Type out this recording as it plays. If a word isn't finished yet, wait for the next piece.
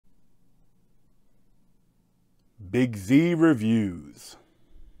Big Z Reviews.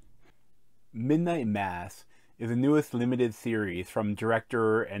 Midnight Mass is the newest limited series from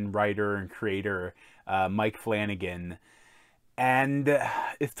director and writer and creator Mike Flanagan. And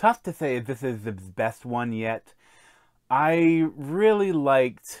it's tough to say if this is the best one yet. I really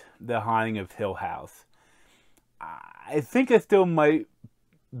liked The Haunting of Hill House. I think it still might...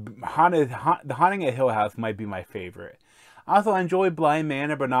 The Haunting of Hill House might be my favorite. Also, I enjoy Blind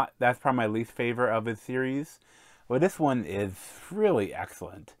Manor, but that's probably my least favorite of his series. But this one is really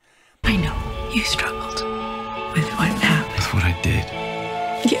excellent. I know you struggled with what happened. With what I did.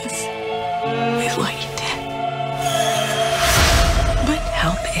 Yes, with what you did. But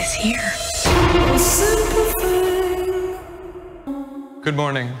help is here. Good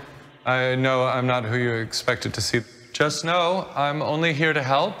morning. I know I'm not who you expected to see. Just know I'm only here to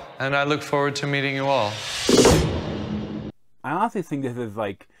help, and I look forward to meeting you all. I honestly think this is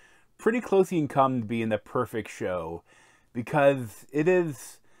like pretty close you can come to being the perfect show, because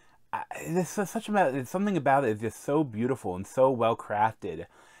it's something about it is just so beautiful and so well crafted.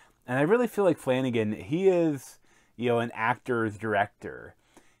 And I really feel like Flanagan, he is, an actor's director.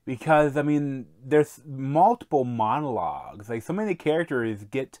 Because, I mean, there's multiple monologues. Like, so many characters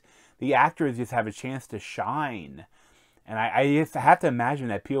the actors just have a chance to shine. And I just have to imagine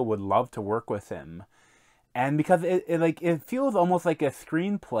that people would love to work with him. And because it feels almost like a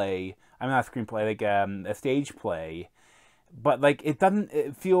screenplay. I mean, not a screenplay, like a stage play. But, like, it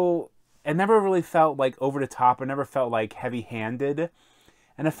never really felt, like, over the top. It never felt, like, heavy-handed.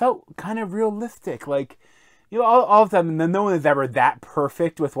 And it felt kind of realistic. Like, all of a sudden, no one is ever that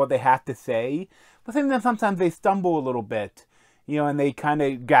perfect with what they have to say. But sometimes they stumble a little bit, and they kind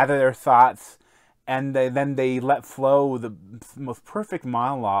of gather their thoughts, and then they let flow the most perfect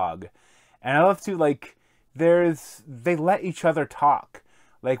monologue. And I love to, like, they let each other talk.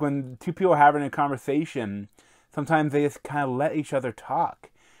 Like, when two people are having a conversation, sometimes they just kind of let each other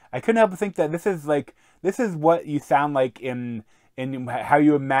talk. I couldn't help but think that this is what you sound like in how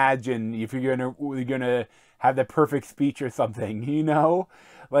you imagine if you're gonna have the perfect speech or something,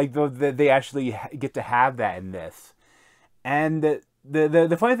 like they actually get to have that in this. And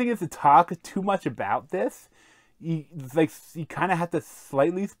the funny thing is, to talk too much about this, you kind of have to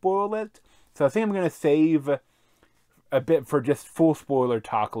slightly spoil it. So I think I'm gonna save a bit for just full spoiler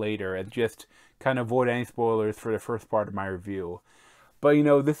talk later, and just kind of avoid any spoilers for the first part of my review. But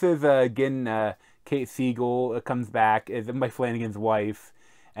this is again Kate Siegel comes back as Mike Flanagan's wife.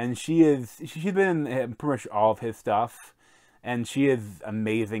 And she's been in pretty much all of his stuff, and she is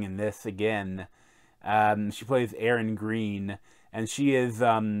amazing in this again. She plays Erin Green, and she is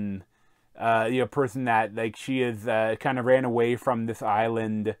a person that she is kind of ran away from this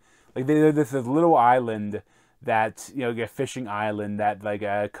island. Like this little island that a fishing island that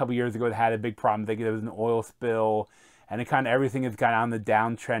a couple years ago had a big problem. There was an oil spill, and everything is kind of on the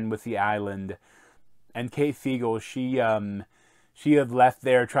downtrend with the island. And Kate Siegel, she had left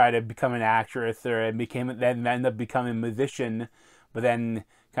there, tried to become an actress, then ended up becoming a musician, but then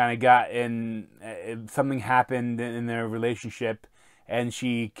kind of got in, something happened in their relationship, and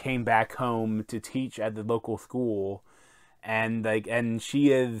she came back home to teach at the local school, and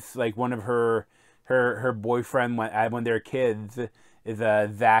she is one of her boyfriend when they were kids is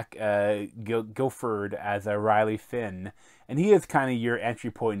Zach Guilford as a Riley Finn, and he is kind of your entry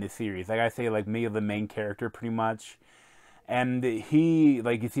point in the series. Like I say, maybe the main character pretty much. And he,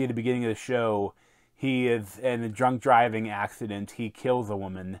 like you see at the beginning of the show, he is in a drunk driving accident. He kills a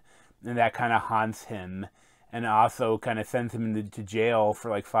woman, and that kind of haunts him, and also kind of sends him into jail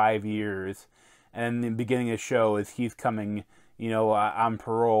for 5 years. And the beginning of the show is he's coming, on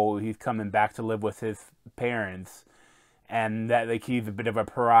parole. He's coming back to live with his parents, and that he's a bit of a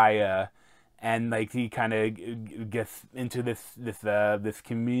pariah, and he kind of gets into this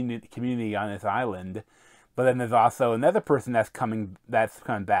community on this island. But then there's also another person that's coming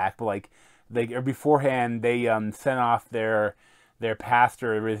back. But beforehand, they sent off their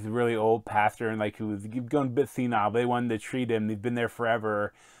pastor. It was a really old pastor, and who was going a bit senile. But they wanted to treat him. He's been there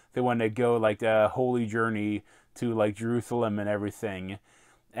forever. They wanted to go a holy journey to Jerusalem and everything.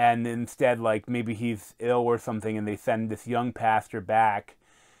 And instead, maybe he's ill or something, and they send this young pastor back.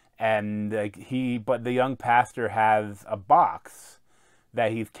 And but the young pastor has a box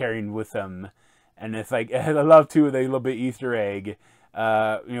that he's carrying with him. And it's I love too the little bit Easter egg.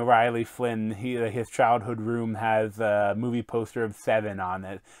 Riley Flynn, his childhood room has a movie poster of Seven on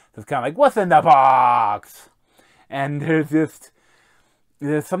it. So it's kind of what's in the box? And there's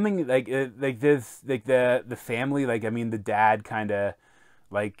something there's the family, the dad kind of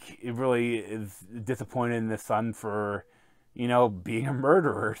it really is disappointed in the son for being a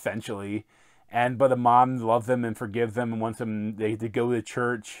murderer essentially. but the mom loves them and forgives them and wants them to go to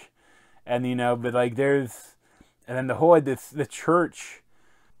church, and but like and then the whole the church,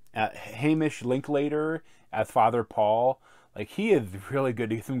 Hamish Linklater as Father Paul, like he is really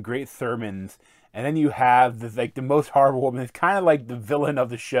good. He has some great sermons, and then you have this like the most horrible woman. It's kind of like the villain of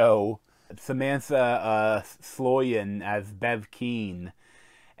the show, Samantha Sloyan as Bev Keane,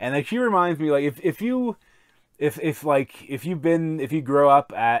 and like she reminds me like if you grow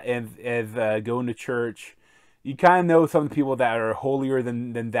up as going to church, you kind of know some people that are holier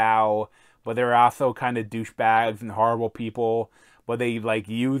than thou, but they're also kind of douchebags and horrible people, but they like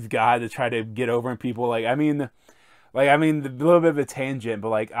use God to try to get over on people. Like I mean, a little bit of a tangent, but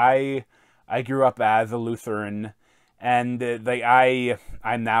like I grew up as a Lutheran, and like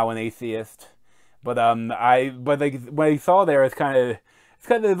I'm now an atheist, but like what I saw there is kind of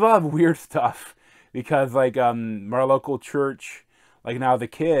there's a lot of weird stuff. Because like our local church, like now the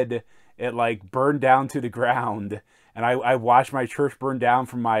kid, it like burned down to the ground, and I watched my church burn down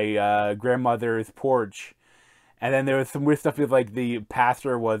from my grandmother's porch, and then there was some weird stuff with like the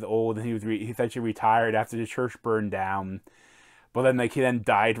pastor was old and he's actually retired after the church burned down, but then like he then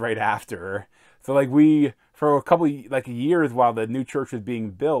died right after. So like we for a couple like years while the new church was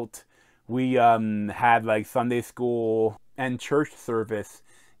being built, we had like Sunday school and church service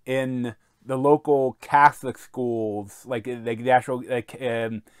in the local Catholic schools, like the actual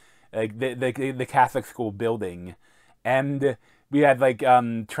the Catholic school building, and we had like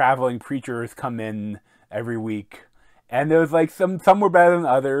traveling preachers come in every week, and there was like some were better than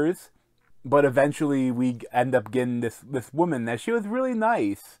others, but eventually we end up getting this woman that she was really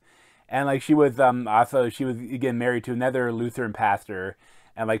nice, and like she was again married to another Lutheran pastor,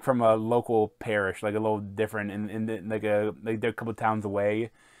 and like from a local parish, like a little different in like they're a couple towns away.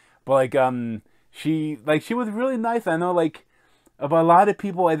 But like she was really nice. I know like about a lot of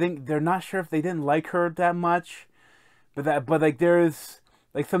people, I think they're not sure if they didn't like her that much, but like there's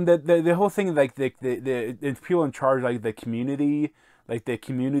like the whole thing like the people in charge, like the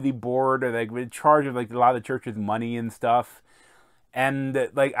community board, or like in charge of like a lot of the church's money and stuff. And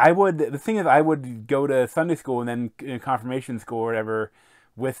like the thing is I would go to Sunday school and then confirmation school or whatever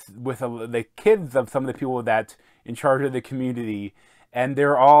with the kids of some of the people that in charge of the community. And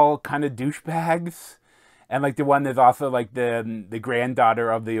they're all kind of douchebags, and like the one is also like the granddaughter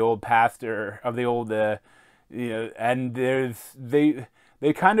of the old pastor of the old, and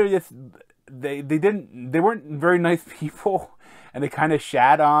they kind of just they weren't very nice people, and they kind of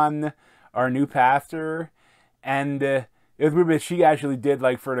shat on our new pastor, and it was weird. But she actually did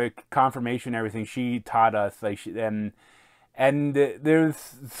like for the confirmation and everything. She taught us like and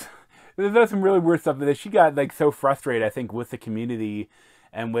there's some really weird stuff that she got like so frustrated, I think, with the community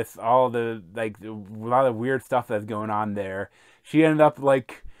and with all the like a lot of weird stuff that's going on there. She ended up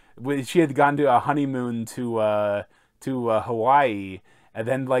like she had gone to a honeymoon to Hawaii, and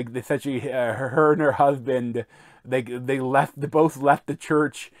then like essentially her and her husband they both left the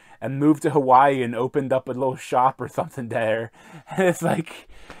church and moved to Hawaii and opened up a little shop or something there. And it's like,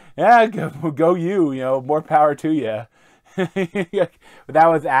 yeah, go you, more power to you. But that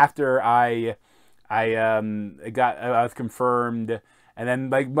was after I was confirmed, and then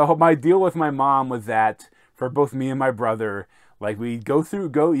like my deal with my mom was that for both me and my brother, like we you have to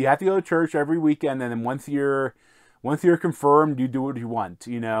go to church every weekend, and then once you're confirmed, you do what you want,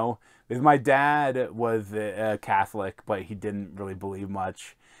 because my dad was a Catholic, but he didn't really believe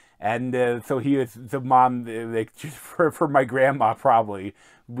much, and so mom, like just for my grandma probably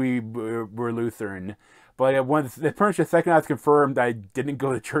we were Lutheran. But pretty much the second I was confirmed, I didn't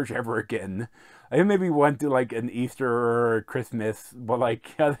go to church ever again. I maybe went to like an Easter or Christmas, but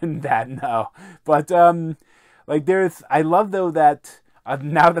like other than that, no. But like I love though that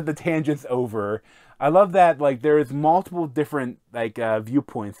now that the tangent's over, I love that like there's multiple different like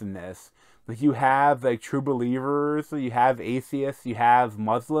viewpoints in this. Like you have like true believers, you have atheists, you have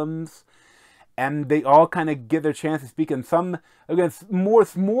Muslims. And they all kind of get their chance to speak. And some, again, more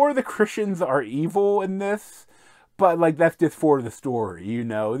the Christians are evil in this, but like that's just for the story,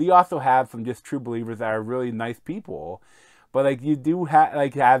 You also have some just true believers that are really nice people, but like you do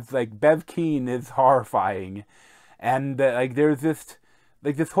have like Bev Keane is horrifying, and like there's this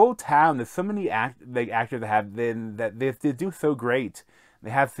like this whole town. There's so many actors that have been that they do so great.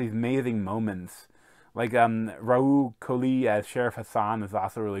 They have these amazing moments. Like Raul Coley as Sheriff Hassan is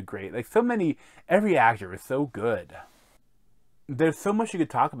also really great. Like every actor is so good. There's so much you could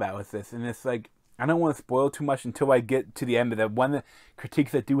talk about with this, and it's like I don't want to spoil too much until I get to the end of that. One of the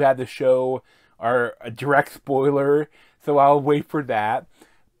critiques that do have the show are a direct spoiler, so I'll wait for that.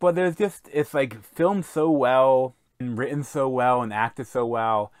 But it's like filmed so well. and written so well and acted so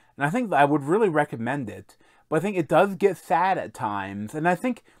well. And I think that I would really recommend it. But I think it does get sad at times. And I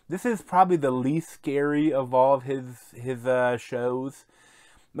think this is probably the least scary of all of his shows.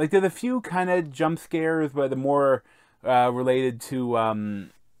 Like, there's a few kind of jump scares, but the more related to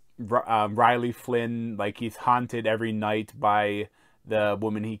Riley Flynn. Like, he's haunted every night by the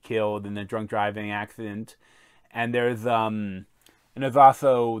woman he killed in the drunk driving accident. And there's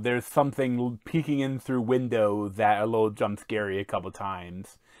also, there's something peeking in through windows that are a little jump scary a couple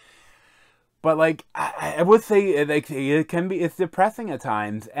times. But, like, I would say, like, it's depressing at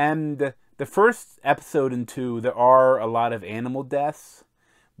times. And the first episode and 2, there are a lot of animal deaths.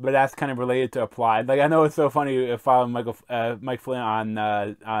 But that's kind of related to Applied. Like, I know it's so funny following Mike Flynn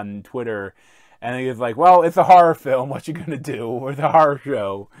on Twitter. And he was like, well, it's a horror film. What you gonna do? Or the horror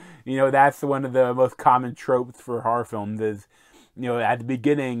show. You know, that's one of the most common tropes for horror films is, you know, at the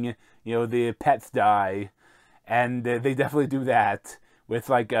beginning, you know, the pets die. And they definitely do that with,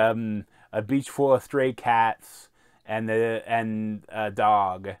 like, a beach full of stray cats and a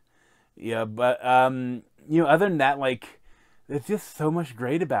dog. Yeah, but, you know, other than that, like, there's just so much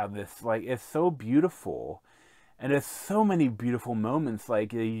great about this. Like, it's so beautiful. And there's so many beautiful moments,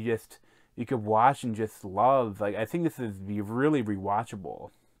 like, you could watch and just love. Like, I think this is really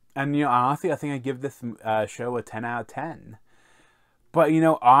rewatchable. And, you know, honestly, I think I give this show a 10 out of 10. But, you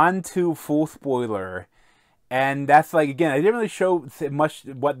know, on to full spoiler. And that's, like, again, I didn't really show much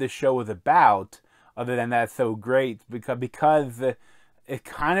what this show was about, other than that's so great, because it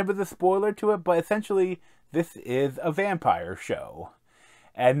kind of is a spoiler to it, but essentially, this is a vampire show.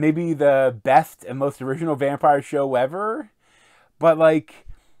 And maybe the best and most original vampire show ever. But, like,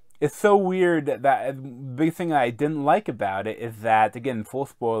 it's so weird that the big thing I didn't like about it is that, again, full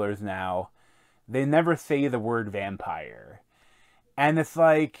spoilers now, they never say the word vampire. And it's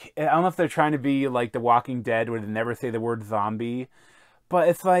like, I don't know if they're trying to be like The Walking Dead where they never say the word zombie. But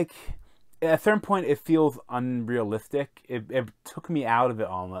it's like, at a certain point it feels unrealistic. It took me out of it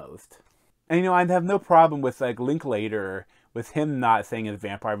almost. And, you know, I'd have no problem with, like, Linklater, with him not saying it's a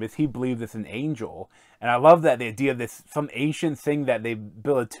vampire, because he believes it's an angel. And I love that, the idea of this, some ancient thing that they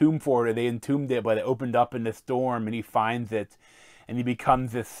built a tomb for, or they entombed it, but it opened up in the storm, and he finds it, and he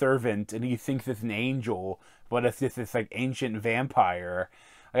becomes this servant, and he thinks it's an angel, but it's just this, like, ancient vampire.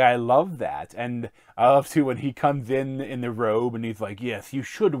 Like, I love that. And I love, too, when he comes in the robe, and he's like, yes, you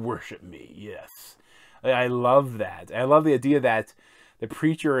should worship me, yes. Like, I love that. I love the idea that the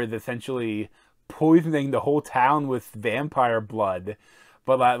preacher is essentially poisoning the whole town with vampire blood,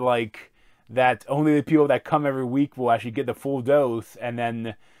 but that only the people that come every week will actually get the full dose, and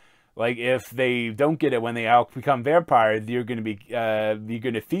then, like, if they don't get it when they all become vampires, you're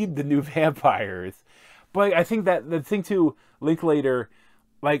gonna feed the new vampires. But I think that the thing too, Linklater,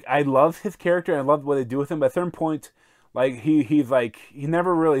 like, I love his character and I love what they do with him, but at a certain point, like, he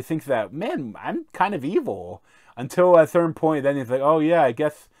never really thinks that, man, I'm kind of evil. Until at a certain point, then he's like, oh yeah, I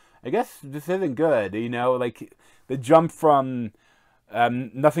guess this isn't good, you know? Like, the jump from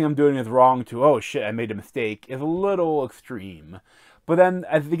nothing I'm doing is wrong to, oh shit, I made a mistake, is a little extreme. But then,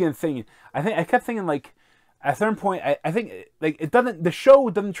 as I began saying, I kept thinking, like, at a certain point, I think, like, the show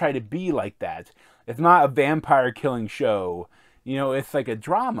doesn't try to be like that. It's not a vampire killing show. You know, it's like a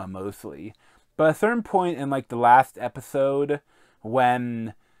drama, mostly. But at a certain point in, like, the last episode,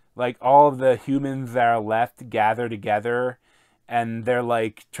 when, like, all of the humans that are left gather together, and they're,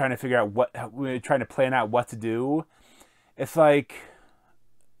 like, trying to figure out trying to plan out what to do, it's like,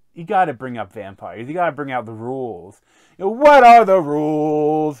 you gotta bring up vampires. You gotta bring out the rules. You know, what are the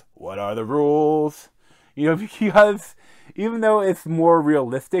rules? What are the rules? You know, because even though it's more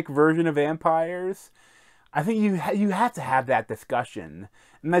realistic version of vampires, I think you have to have that discussion.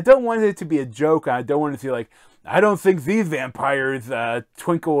 And I don't want it to be a joke. I don't want it to be like, I don't think these vampires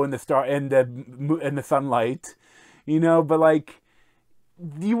twinkle in the sunlight, you know. But, like,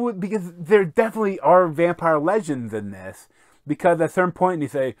 because there definitely are vampire legends in this. Because at a certain point, you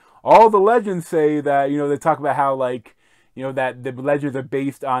say all the legends say that, you know, they talk about how, like, you know, that the legends are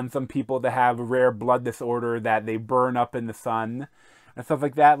based on some people that have a rare blood disorder that they burn up in the sun and stuff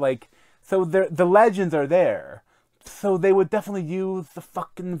like that. Like, so the legends are there. So they would definitely use the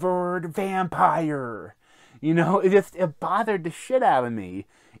fucking word vampire. You know, it bothered the shit out of me.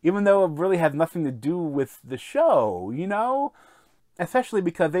 Even though it really has nothing to do with the show, you know? Especially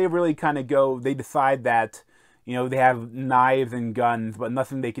because they really kind of they decide that, you know, they have knives and guns, but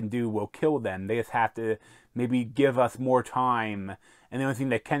nothing they can do will kill them. They just have to maybe give us more time, and the only thing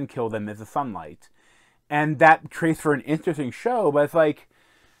that can kill them is the sunlight. And that creates for an interesting show, but it's like,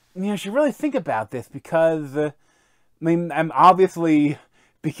 you know, you should really think about this, because, I mean, I'm obviously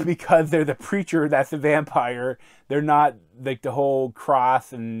because they're the preacher that's a vampire. They're not like the whole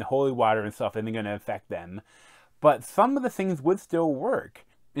cross and holy water and stuff isn't going to affect them. But some of the things would still work.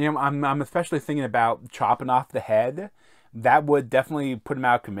 You know, I'm especially thinking about chopping off the head. That would definitely put him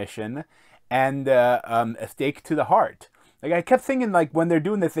out of commission. And a stake to the heart. Like, I kept thinking, like, when they're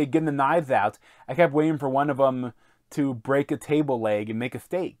doing this, they get the knives out. I kept waiting for one of them to break a table leg and make a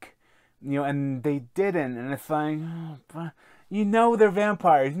stake. You know, and they didn't. And it's like, oh, you know they're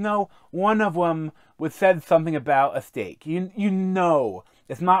vampires. You know, one of them would said something about a stake. You know,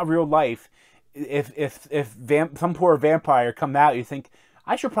 it's not real life. If some poor vampire come out, you think,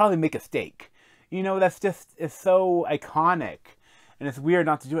 I should probably make a stake. You know, that's just, it's so iconic. And it's weird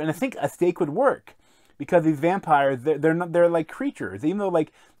not to do it. And I think a stake would work. Because these vampires, they're like creatures. Even though,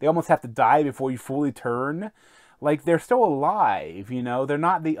 like, they almost have to die before you fully turn. Like, they're still alive, you know? They're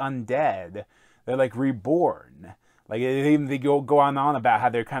not the undead. They're, like, reborn. Like, they go on about how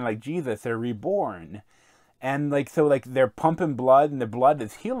they're kind of like Jesus. They're reborn. And, like, so, like, they're pumping blood, and the blood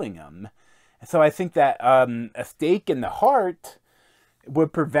is healing them. So I think that a stake in the heart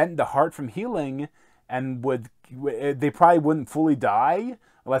would prevent the heart from healing, and they probably wouldn't fully die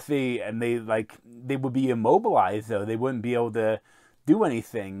unless they would be immobilized, though. They wouldn't be able to do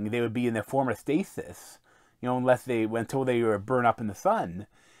anything. They would be in a form of stasis, you know, until they were burned up in the sun.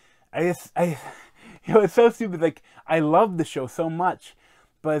 You know, it's so stupid. Like, I love the show so much,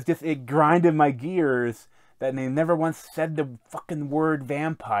 but it grinded my gears that they never once said the fucking word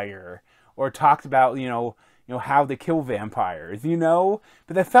vampire or talked about, you know, how to kill vampires, you know?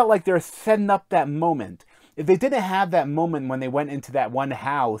 But I felt like they were setting up that moment. If they didn't have that moment when they went into that one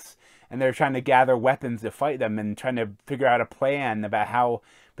house and they're trying to gather weapons to fight them and trying to figure out a plan about how,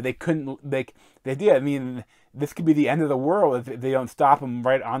 but they couldn't, like, they did. I mean, this could be the end of the world if they don't stop them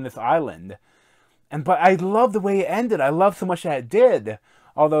right on this island. But I love the way it ended. I love so much that it did.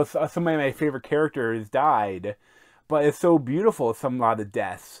 Although some of my favorite characters died. But it's so beautiful, a lot of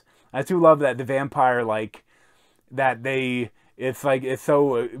deaths. I do love that the vampire, like, that it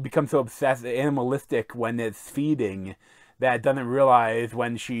becomes so obsessed, animalistic when it's feeding, that it doesn't realize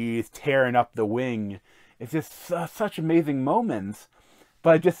when she's tearing up the wing. It's just such amazing moments.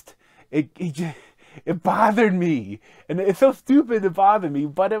 But it bothered me. And it's so stupid it bothered me,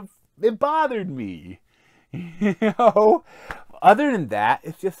 but it bothered me. You know? Other than that,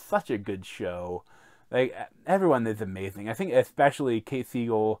 it's just such a good show. Like, everyone is amazing. I think especially Kate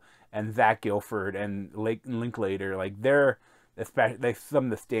Siegel and Zach Gilford and Linklater, like, they're some of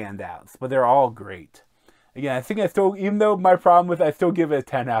the standouts, but they're all great. Again, I think even though my problem with it, I still give it a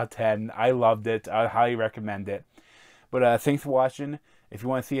 10 out of 10. I loved it. I highly recommend it. But thanks for watching. If you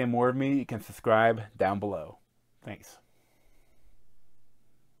want to see more of me, you can subscribe down below. Thanks.